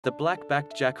The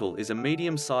black-backed jackal is a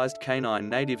medium-sized canine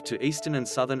native to eastern and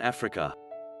southern Africa.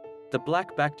 The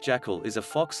black-backed jackal is a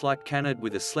fox-like canid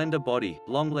with a slender body,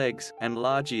 long legs, and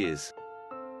large ears.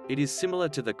 It is similar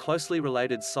to the closely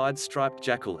related side-striped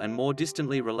jackal and more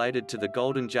distantly related to the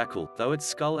golden jackal, though its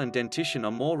skull and dentition are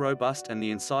more robust and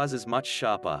the incisors much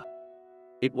sharper.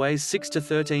 It weighs 6 to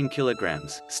 13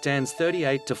 kilograms, stands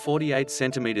 38 to 48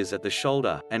 centimeters at the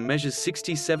shoulder, and measures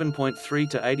 67.3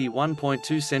 to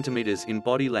 81.2 centimeters in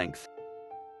body length.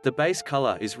 The base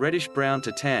color is reddish-brown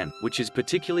to tan, which is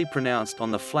particularly pronounced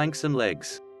on the flanks and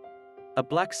legs. A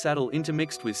black saddle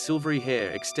intermixed with silvery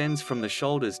hair extends from the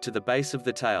shoulders to the base of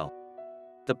the tail.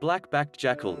 The black-backed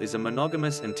jackal is a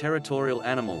monogamous and territorial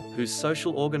animal, whose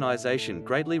social organization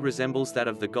greatly resembles that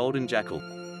of the golden jackal.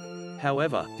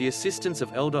 However, the assistance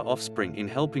of elder offspring in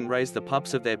helping raise the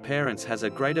pups of their parents has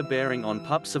a greater bearing on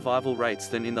pup survival rates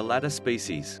than in the latter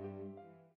species.